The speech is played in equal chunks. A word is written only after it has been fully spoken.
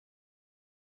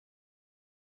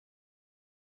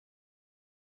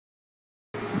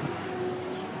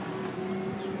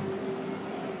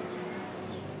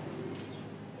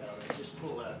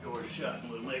shut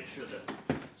and we'll make sure the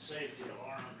safety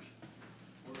alarm's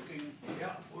working.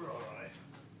 Yeah, we're all right.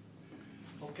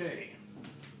 Okay.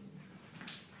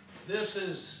 This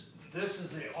is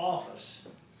the office,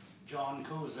 John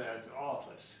Cozad's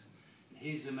office.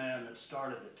 He's the man that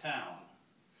started the town.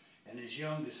 And his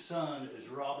youngest son is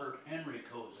Robert Henri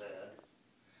Cozad,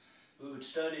 who had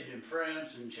studied in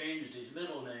France and changed his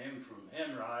middle name from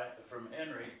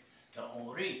Henry to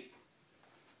Henri.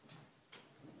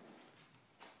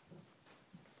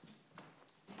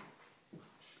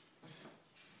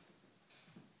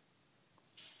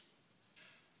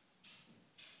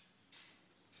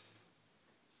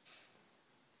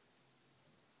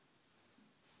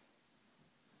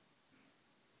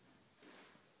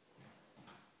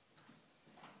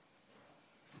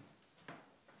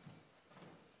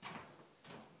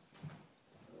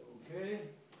 Okay.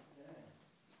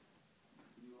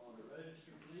 You want to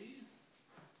register, please?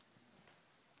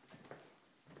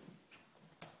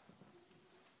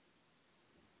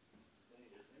 I think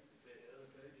the other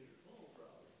pages are full,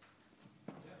 probably.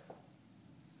 Yeah.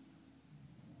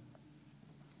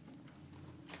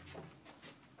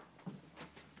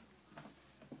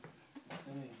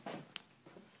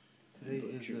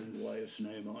 Put your wife's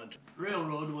name on it.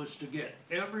 Railroad was to get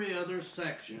every other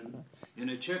section in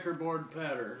a checkerboard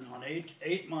pattern on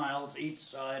eight miles each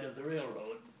side of the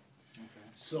railroad.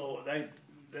 Okay. So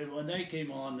when they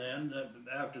came on then,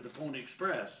 after the Pony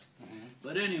Express.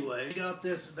 But anyway, they got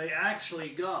this. They actually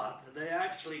got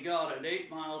an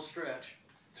 8-mile stretch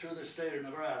through the state of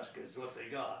Nebraska is what they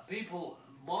got. People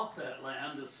bought that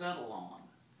land to settle on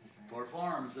for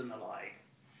farms and the like.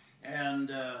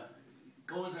 And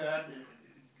Cozad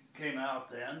came out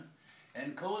then,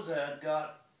 and Cozad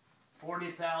got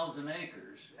 40,000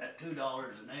 acres at $2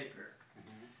 an acre.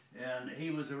 And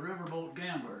he was a riverboat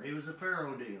gambler. He was a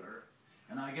faro dealer,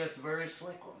 and I guess a very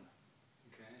slick one.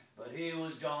 Okay. But he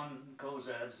was John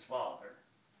Cozad's father.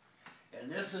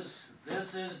 And this is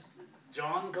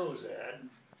John Cozad,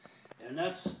 and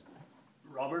that's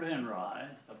Robert Henri,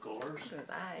 of course.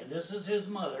 And this is his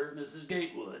mother, Mrs.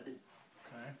 Gatewood.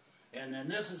 Okay. And then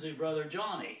this is his brother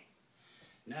Johnny.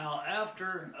 Now,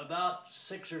 after about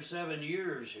 6 or 7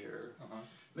 years here,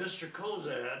 Mr.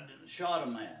 Cozad shot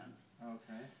a man.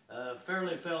 Okay.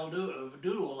 Fairly fell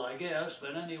duel, I guess,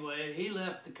 but anyway, he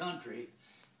left the country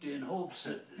in hopes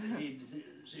that he'd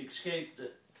escape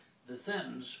the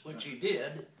sentence, which he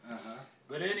did.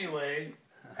 But anyway,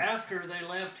 after they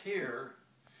left here,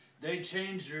 they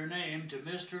changed their name to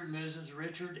Mr. and Mrs.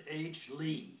 Richard H.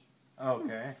 Lee.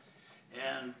 Okay.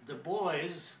 And the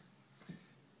boys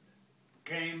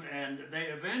came, and they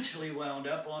eventually wound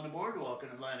up on the boardwalk in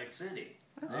Atlantic City.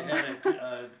 They had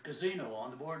a casino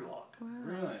on the boardwalk. Wow.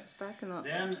 Really? Back in the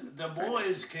Then the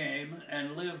boys came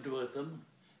and lived with them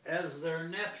as their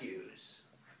nephews.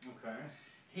 Okay.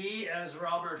 He as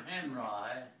Robert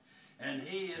Henri, and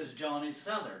he is Johnny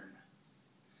Southern.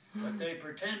 But they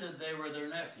pretended they were their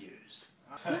nephews.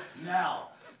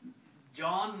 Now,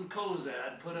 John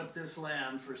Cozad put up this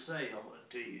land for sale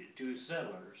to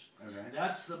settlers. Okay.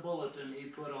 That's the bulletin he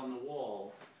put on the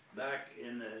wall back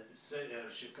in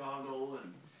Chicago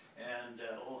and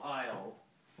Ohio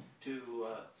to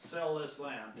sell this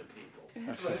land to people.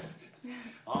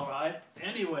 All right.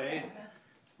 Anyway,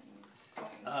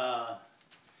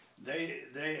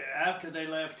 they after they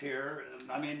left here,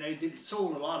 I mean, they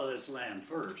sold a lot of this land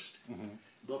first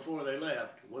before they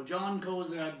left. Well, John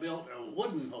Cozad built a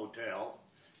wooden hotel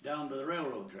down to the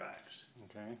railroad tracks.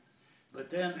 Okay. But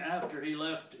then after he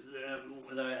left,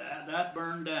 that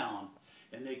burned down,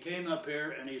 and they came up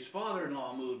here, and his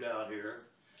father-in-law moved out here,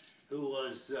 who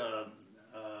was,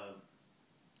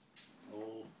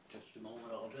 just a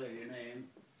moment, I'll tell you your name,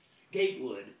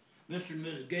 Gatewood, Mr. and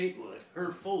Mrs. Gatewood.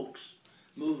 Her folks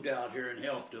moved out here and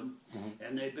helped them,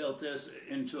 and they built this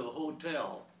into a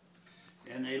hotel,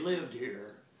 and they lived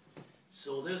here.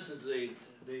 So this is the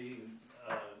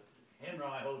Henri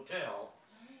Hotel,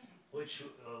 which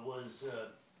was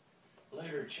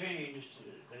later changed.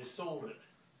 They sold it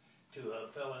to a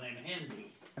fellow named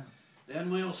Henry. Then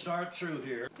we'll start through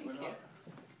here.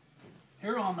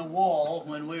 Here on the wall,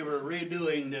 when we were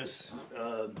redoing this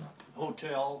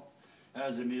hotel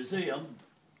as a museum,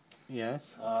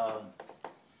 yes,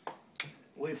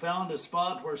 we found a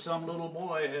spot where some little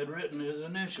boy had written his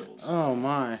initials. Oh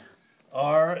my.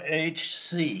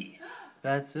 R.H.C.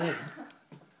 That's it.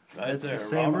 Right That's there, the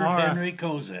same Robert R. Henry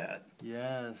Cozad.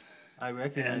 Yes, I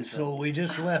recognize. And so we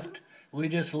just left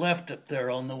it there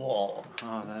on the wall.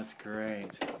 Oh, that's great.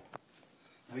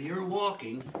 Now you're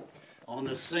walking on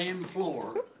the same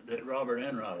floor that Robert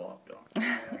Henri walked on.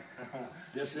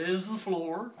 This is the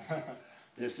floor.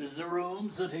 This is the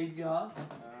rooms that he got.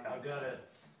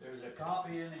 there's a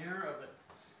copy in here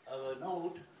of a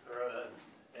note, or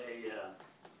a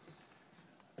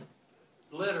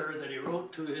letter that he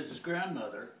wrote to his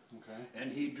grandmother,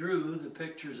 and he drew the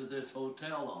pictures of this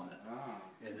hotel on it.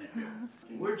 In there.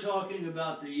 We're talking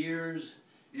about the years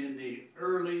in the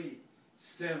early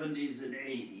 70s and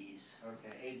 80s.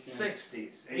 Okay,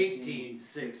 60s,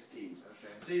 1860s.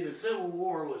 Okay. See, the Civil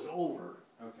War was over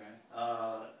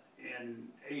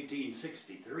in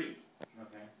 1863.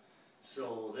 Okay.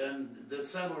 So then the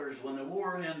settlers, when the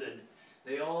war ended,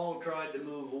 they all tried to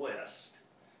move west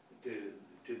to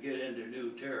get into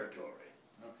new territory.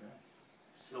 Okay.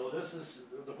 So this is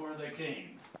where they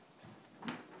came.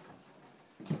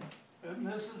 And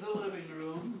this is the living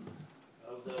room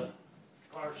of the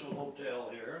partial hotel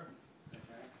here.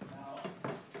 Okay. Now,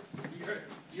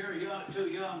 you're too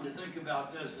young to think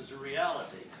about this as a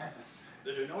reality.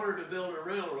 But in order to build a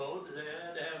railroad, they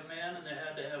had to have men and they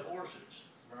had to have horses.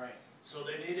 Right. So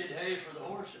they needed hay for the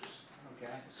horses.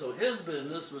 Okay. So his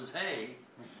business was hay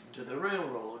to the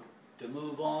railroad to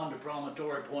move on to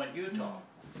Promontory Point, Utah.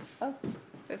 Oh,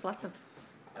 there's lots of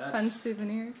fun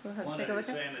souvenirs. We'll have to take a look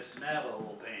at. One of his famous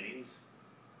Navajo paintings.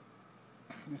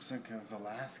 Looks like a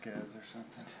Velasquez or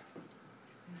something.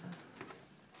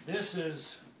 This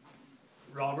is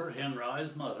Robert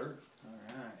Henri's mother. All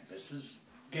right. This is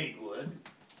Gatewood.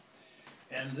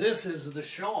 And this is the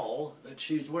shawl that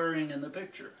she's wearing in the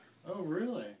picture. Oh,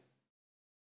 really?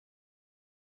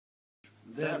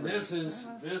 Then this is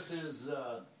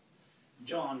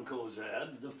John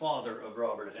Cozad, the father of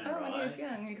Robert Henri. Oh, when he was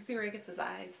young, you can see where he gets his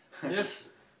eyes.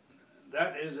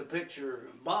 That is a picture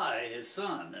by his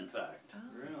son, in fact. Oh.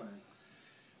 Really?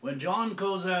 When John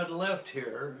Cozad left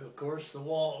here, of course, the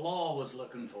law was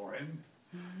looking for him.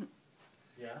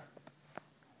 Yeah.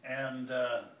 And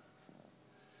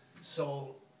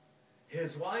so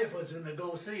his wife was going to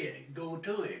go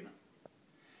to him.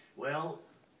 Well,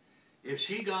 if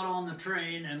she got on the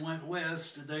train and went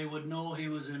west, they would know he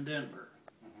was in Denver.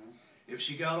 If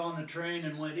she got on the train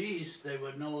and went east, they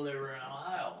would know they were in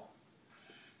Ohio.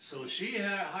 So she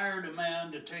hired a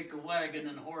man to take a wagon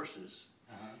and horses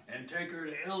and take her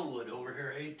to Elwood over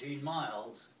here 18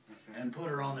 miles and put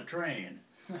her on the train.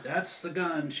 That's the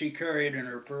gun she carried in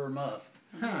her fur muff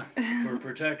for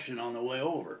protection on the way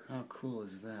over. How cool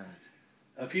is that?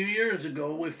 A few years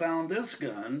ago, we found this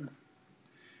gun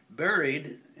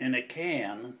buried in a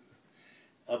can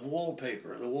of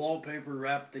wallpaper. The wallpaper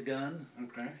wrapped the gun,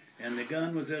 and the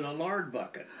gun was in a lard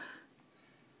bucket,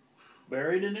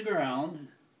 buried in the ground.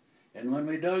 And when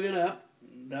we dug it up,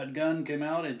 that gun came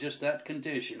out in just that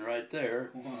condition right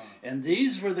there. Wow. And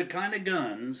these were the kind of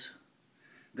guns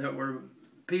that were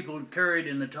people carried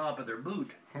in the top of their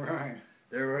boot. Right.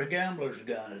 They were a gambler's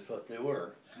gun is what they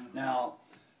were. Now,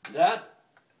 that,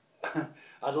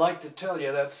 I'd like to tell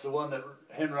you that's the one that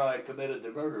Henry committed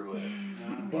the murder with.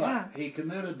 But he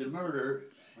committed the murder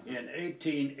in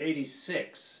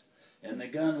 1886, and the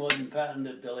gun wasn't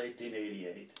patented until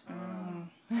 1888.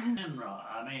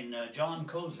 John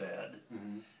Cozad,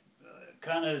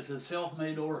 kind of is a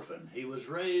self-made orphan. He was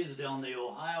raised on the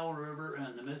Ohio River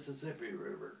and the Mississippi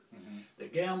River. The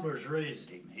gamblers raised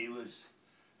him. He was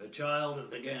a child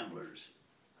of the gamblers,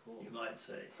 you might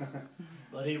say.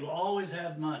 But he always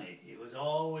had money. He was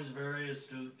always very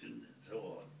astute and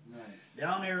so on. Nice.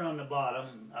 Down here on the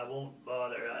bottom, I won't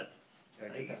bother.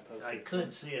 I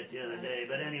could see it the other day,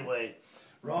 but anyway,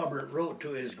 Robert wrote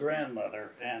to his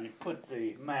grandmother and put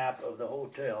the map of the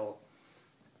hotel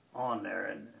on there,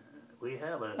 and we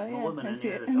have a woman in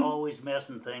here that's always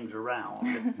messing things around,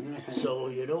 so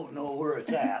you don't know where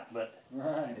it's at, but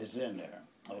it's in there.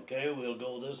 Okay, we'll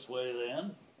go this way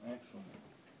then. Excellent.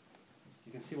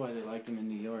 You can see why they liked him in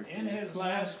New York. In his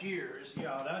last years,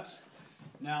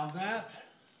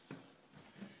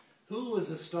 who was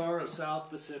the star of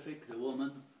South Pacific, the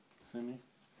woman? Simi?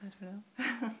 I don't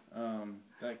know.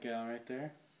 That gal right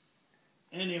there?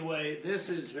 Anyway, this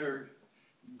is her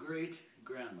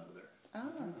great-grandmother.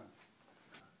 Oh.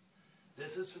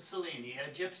 This is for Selene, a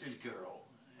gypsy girl,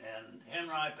 and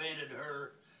Henry painted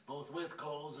her both with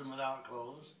clothes and without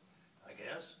clothes, I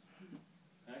guess.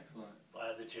 Excellent. If I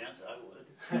had the chance, I would.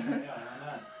 Yeah, why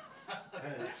not?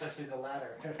 Especially the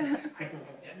latter.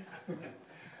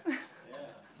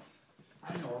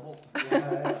 I'm normal.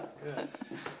 Good.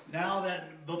 Now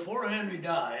that before Henry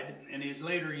died, in his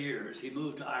later years, he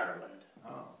moved to Ireland.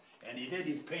 Oh. And he did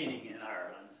his painting in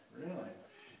Ireland. Really?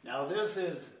 Now this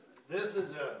is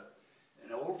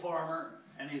an old farmer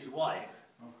and his wife.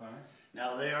 Okay.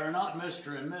 Now they are not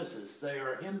Mr. and Mrs. They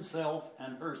are himself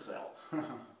and herself.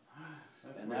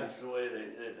 That's the way they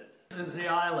did it. This is the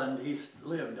island he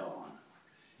lived on.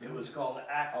 It was called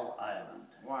Ackle Island.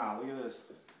 Wow, look at this.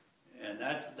 And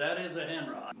that is a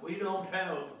Henry. We don't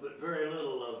have but very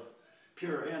little of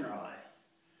pure Henry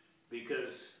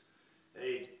because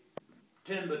a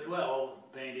 10 by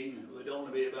 12 painting would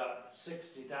only be about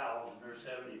 60,000 or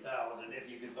 70,000 if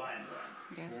you could find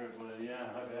one. Yeah. Sure, yeah,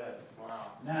 I bet.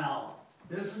 Wow. Now,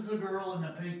 this is a girl in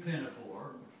the pink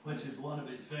pinafore, which is one of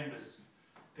his famous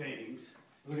paintings.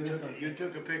 Look at this one. You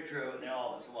took a picture of it in the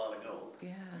office a while ago.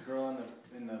 Yeah. The girl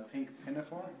in the pink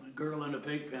pinafore? The girl in the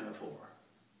pink pinafore.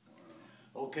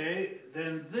 Okay,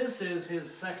 then this is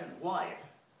his second wife.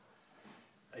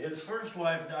 His first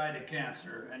wife died of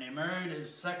cancer, and he married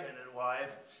his second wife.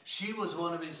 She was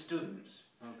one of his students.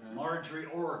 Okay. Marjorie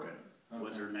Organ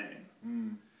was her name.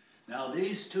 Mm. Now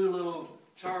these two little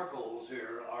charcoals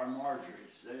here are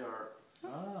Marjorie's. They are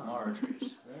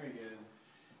Marjorie's. Very good.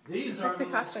 These are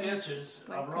little sketches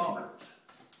of Robert's.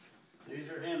 These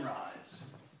are Henry's.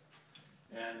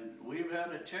 And we've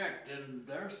had it checked, and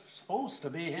they're supposed to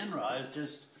be Henry's,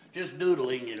 just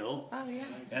doodling, you know. Oh, yeah.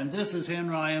 And this is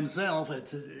Henry himself.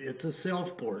 It's a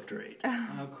self-portrait.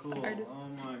 Oh, cool. Oh,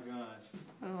 my gosh.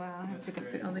 Oh, wow. I have to go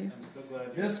through all these. I'm so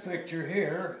glad. This picture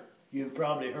here, you've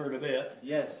probably heard of it.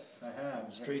 Yes, I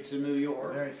have. Streets of New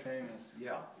York. Very famous.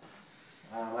 Yeah.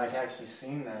 I've actually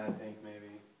seen that, I think,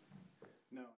 maybe.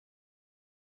 No.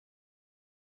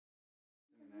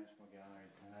 In the National Gallery.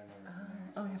 I've never been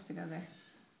there. Oh, we have to go there.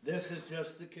 This is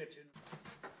just the kitchen.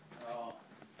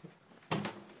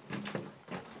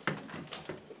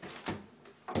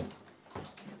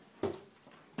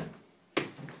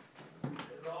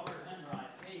 Robert Henri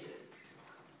painted.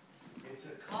 It's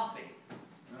a copy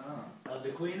of the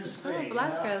Queen of Spain. Oh,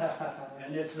 Velasquez.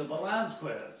 And it's a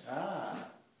Velasquez.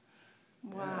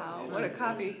 Wow, what a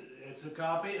copy. It's a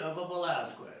copy of a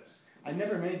Velasquez. I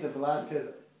never made the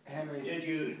Velasquez Henry. Did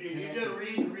you just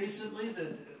read recently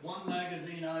that one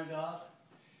magazine I got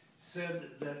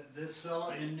said that this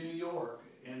fella in New York,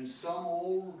 in some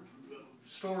old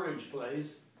storage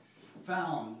place,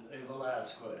 found a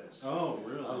Velasquez. Oh,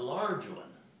 really? A large one.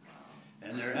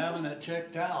 And they're having it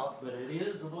checked out, but it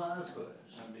is a Velasquez.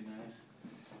 That'd be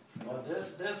nice. Well,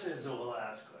 this is a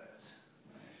Velasquez.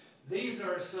 These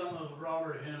are some of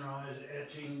Robert Henri's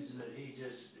etchings that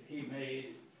he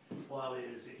made while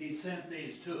he sent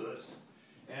these to us,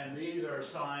 and these are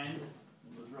signed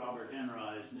with Robert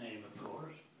Henri's name, of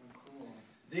course. Oh, cool.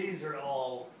 These are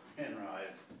all Henri.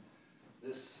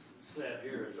 This set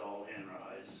here is all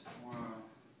Henri's. Wow.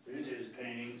 These are his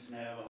paintings, and have